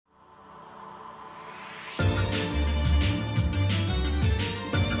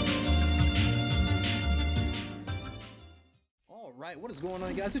Alright, what is going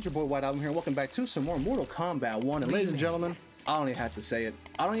on, guys? It's your boy White Album here. Welcome back to some more Mortal Kombat 1. And ladies and gentlemen, I don't even have to say it.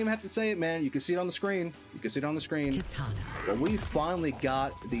 I don't even have to say it, man. You can see it on the screen. You can see it on the screen. Kitana. But we finally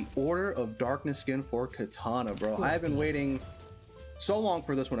got the Order of Darkness skin for Kitana, bro. I've been waiting so long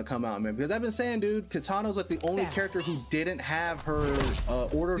for this one to come out, man. Because I've been saying, dude, Kitana's like the only character who didn't have her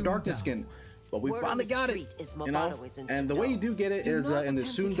Order of Darkness skin. But we finally got it, you know? And the way you do get it is in the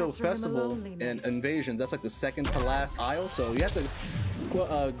Sundo Festival and Invasions. That's like the second to last aisle, so you have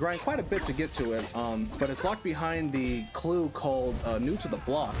to grind quite a bit to get to it. But it's locked behind the clue called New to the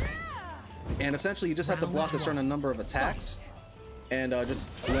Block. And essentially you just have to block a certain number of attacks and just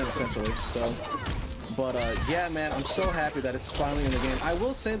win, essentially. So, but yeah, man, I'm so happy that it's finally in the game. I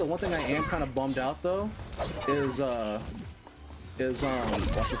will say the one thing I am kind of bummed out though is watch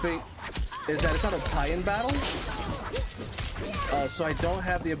your feet. Is that it's not a tie-in battle, so I don't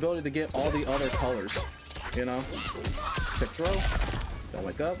have the ability to get all the other colors, you know? Tick throw, don't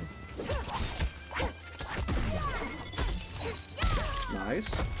wake up.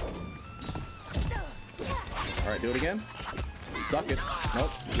 Nice. Alright, do it again. Duck it.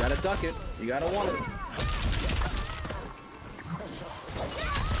 Nope, you gotta duck it. You gotta want it.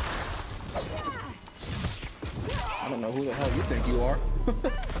 I don't know who the hell you think you are.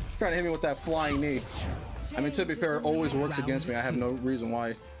 Trying to hit me with that flying knee. I mean, to be fair, it always works against me. I have no reason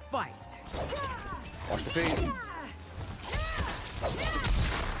why. Fight. Watch the feet.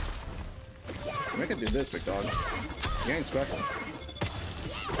 I can do this, big dog. You ain't special.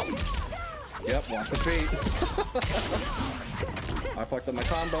 Yep, watch the feet. I fucked up my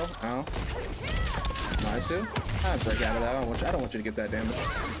combo. Ow. Nice. I break out of that. I don't want you to get that damage.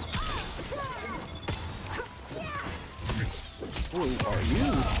 Who are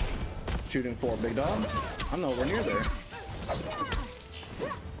you shooting for, big dog? I'm nowhere near there.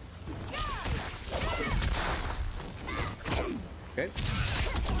 Okay.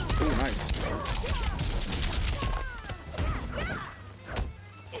 Ooh, nice.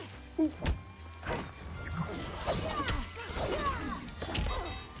 Ooh.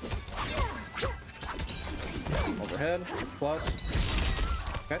 Overhead, plus.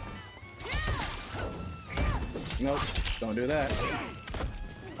 Okay. Nope. Don't do that.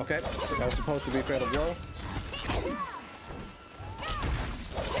 Okay, that was supposed to be fatal blow.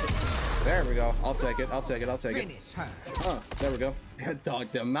 There we go. I'll take it. I'll take it. I'll take it. Oh, there we go.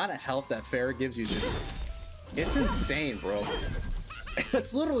 Dog, the amount of health that Ferra gives you it's insane, bro.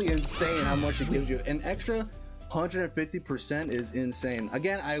 It's literally insane how much it gives you. An extra 150% is insane.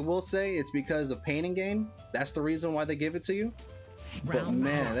 Again, I will say it's because of pain and gain. That's the reason why they give it to you. But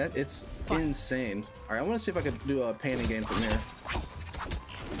man, it's insane. All right, I want to see if I could do a pain and gain from here.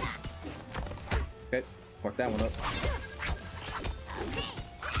 Okay, fuck that one up.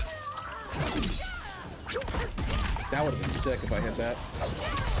 That would have been sick if I hit that.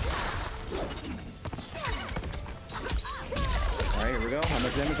 All right, here we go. How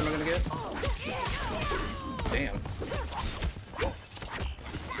much damage am I gonna get? Damn.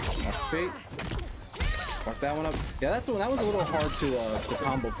 Watch the feet. Fuck that one up. Yeah, that was a little hard to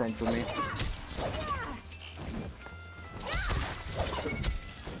combo from for me.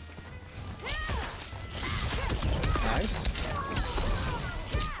 Nice.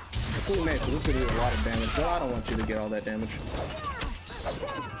 Cool, man. So this is gonna do a lot of damage, but I don't want you to get all that damage.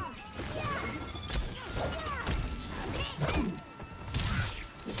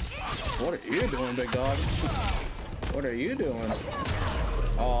 What are you doing, big dog? What are you doing?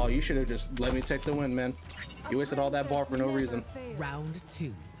 Oh, you should have just let me take the win, man. You wasted all that bar for no reason. Round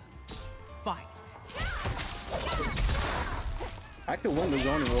 2. Fight. I could win the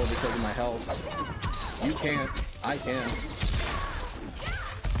zoning war because of my health. You can't. I can.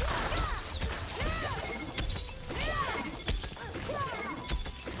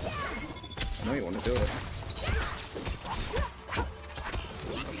 I know you want to do it.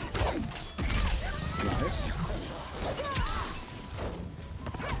 Nice.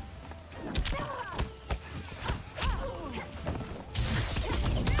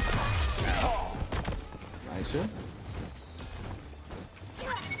 Nice.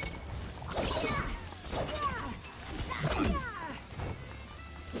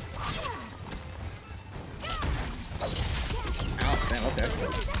 Oh, damn, okay.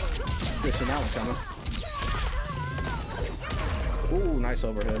 Good, so now it's coming. Ooh, nice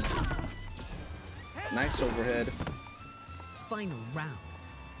overhead. Nice overhead. Final round.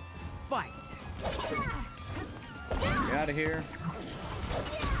 Fight. Get out of here.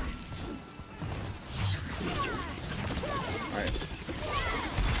 Alright.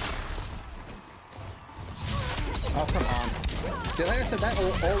 Oh, come on. See, like I said, that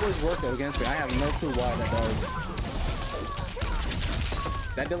will always work against me. I have no clue why that does.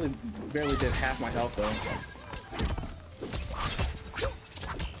 That barely did half my health though.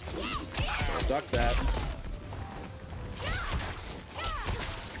 Duck that.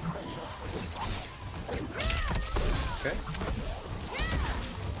 Okay.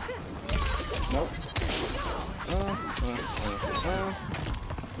 Nope.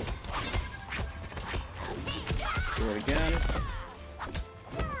 Do it again.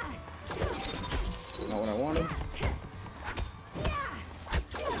 Not what I wanted.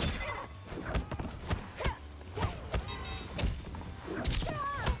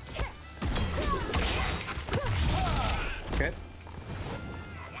 Okay.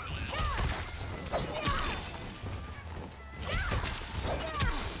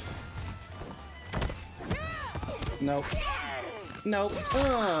 Nope. Nope.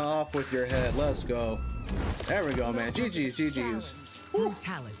 Off with your head. Let's go. There we go, man. GG's, GG's.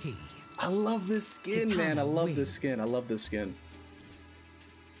 Brutality. I love this skin, Kitana man. I love wins. this skin. I love this skin.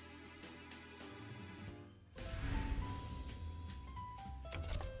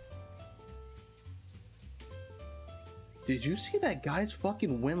 Did you see that guy's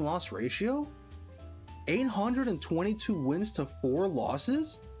fucking win-loss ratio? 822 wins to 4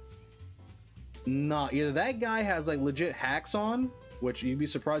 losses? Nah, either that guy has like legit hacks on, which you'd be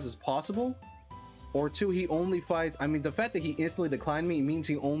surprised is possible, or 2, he only fights. I mean, the fact that he instantly declined me means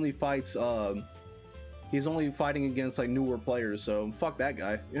he only fights. He's only fighting against like newer players. So fuck that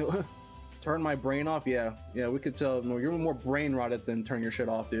guy. You know, turn my brain off. Yeah, we could tell. You're more brain rotted than turn your shit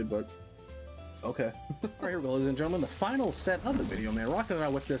off, dude. But okay. All right, here we go, ladies and gentlemen. The final set of the video, man. Rocking it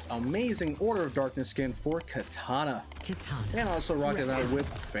out with this amazing Order of Darkness skin for Kitana. Kitana. And also rocking it out with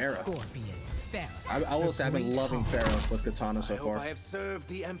Ferra. Scorpion. Ferra. I will say I've been loving Ferra with Kitana so far. I have served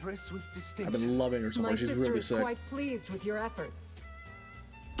the Empress with distinction. I've been loving her so far. My She's sister really is sick. quite pleased with your efforts.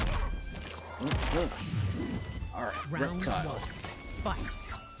 All right, Round reptile. 1. Fight.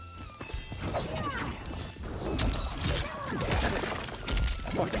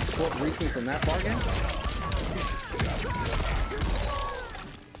 That fucking foot reached me from that far again.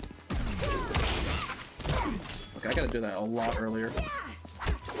 Okay, I gotta do that a lot earlier.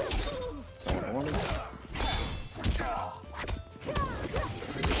 That's what I wanted.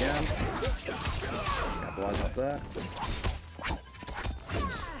 Again. Capitalize off that.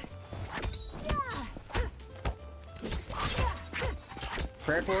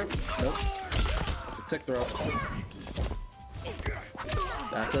 Pray for it? Nope. It's a tick throw.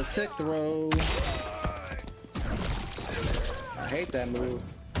 That's a tick throw. I hate that move.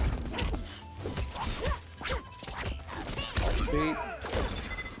 Feet.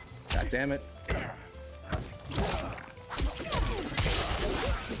 God damn it.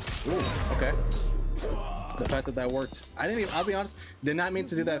 Ooh, okay. The fact that that worked. I didn't even, I'll be honest, did not mean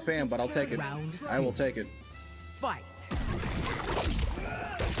to do that, fam, but I'll take it. I will take it. Fight.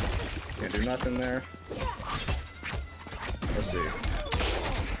 Can't do nothing there. Let's see.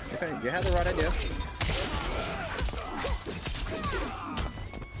 Okay, you had the right idea.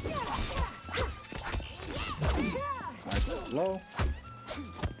 Nice low.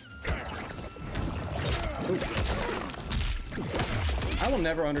 Ooh. I will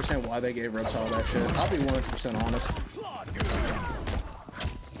never understand why they gave Reptile that shit. I'll be 100% honest.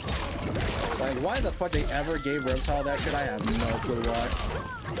 Like, why the fuck they ever gave Reptile that shit, I have no clue why.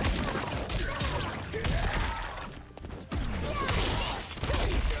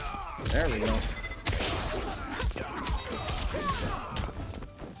 There we go.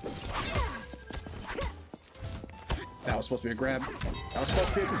 That was supposed to be a grab. That was supposed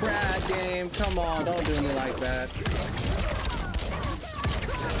to be a grab game. Come on, don't do me like that.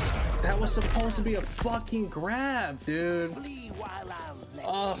 That was supposed to be a fucking grab, dude.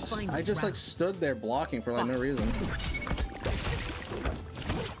 Oh, I just like stood there blocking for like no reason.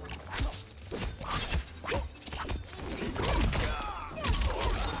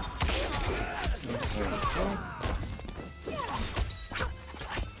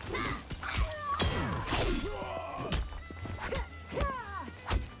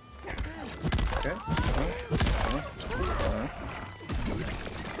 Okay.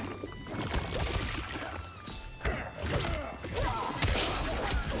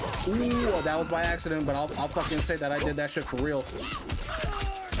 Ooh, that was by accident, but I'll fucking say that I did that shit for real.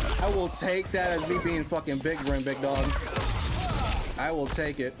 I will take that as me being fucking big brain, big dog. I will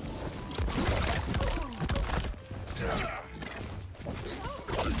take it.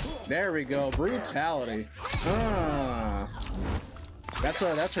 There we go, brutality. That's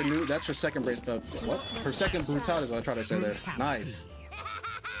her second what? Her second brutality is what I try to say there. Nice.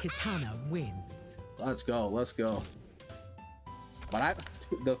 Kitana wins. Let's go, let's go. But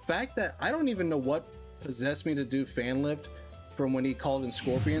the fact that I don't even know what possessed me to do fan lift from when he called in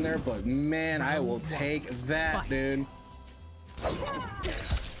Scorpion there, but man, I will take that, dude.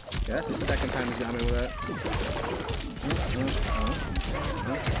 Yeah, that's the second time he's got me with that.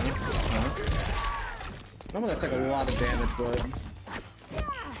 I'm gonna take a lot of damage, but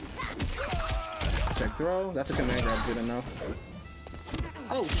check throw. That's a command grab, good enough.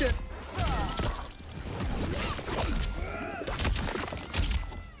 Oh shit!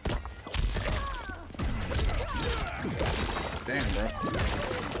 Damn, bro.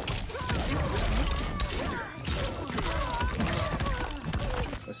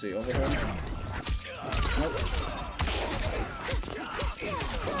 Let's see, over here. Nope.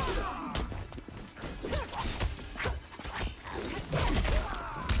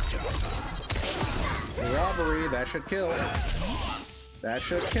 Robbery, that should kill. That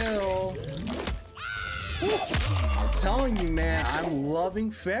should kill. I'm telling you, man, I'm loving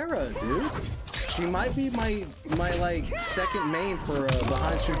Ferra, dude. She might be my like second main for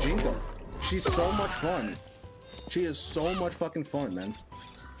behind Shujinko. She's so much fun. She is so much fucking fun, man.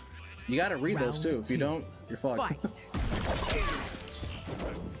 You gotta read those too. If you don't, you're fucked.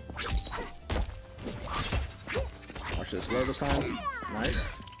 Watch this low this time.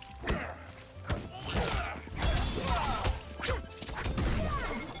 Nice.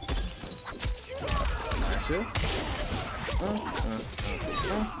 Nice too.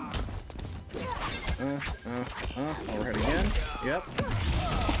 Overhead again. Yep.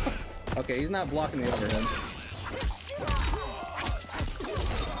 Okay, he's not blocking the overhead.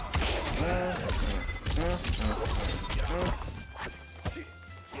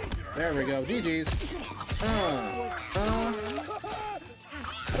 There we go. GG's.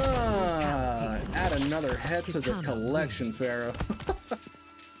 Add another head to the collection, Ferra.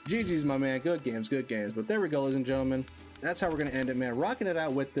 GG's, my man. Good games, good games. But there we go, ladies and gentlemen. That's how we're gonna end it, man. Rocking it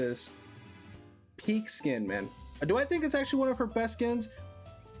out with this peak skin, man. Do I think it's actually one of her best skins?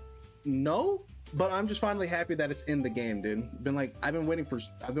 No, but I'm just finally happy that it's in the game, dude. I've been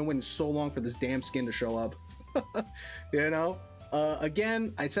waiting so long for this damn skin to show up. You know,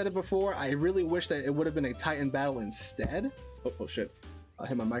 again, I said it before, I really wish that it would have been a Titan battle instead. Oh shit, I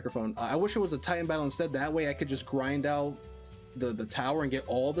hit my microphone. I wish it was a Titan battle instead. That way I could just grind out the tower and get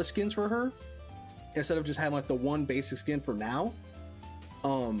all the skins for her instead of just having like the one basic skin for now.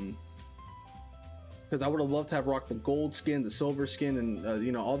 Because I would have loved to have rocked the gold skin, the silver skin, and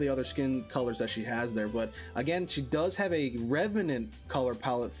you know, all the other skin colors that she has there. But again, she does have a Revenant color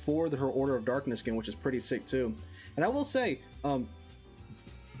palette for her Order of Darkness skin, which is pretty sick too. And I will say,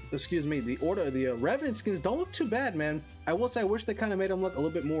 excuse me, the Revenant skins don't look too bad, man. I will say, I wish they kind of made them look a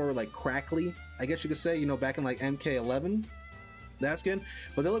little bit more like crackly, I guess you could say, you know, back in like MK11, that skin.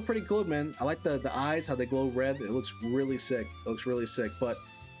 But they look pretty good, man. I like the eyes, how they glow red. It looks really sick. It looks really sick. But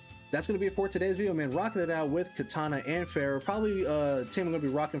that's going to be it for today's video, man. Rocking it out with Kitana and Ferra. Probably a team I'm going to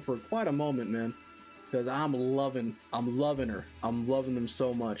be rocking for quite a moment, man. Because I'm loving her. I'm loving them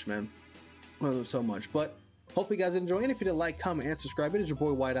so much, man. Love them so much. But hope you guys enjoy. And if you did, like, comment, and subscribe. It is your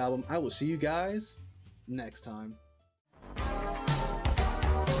boy White Album. I will see you guys next time.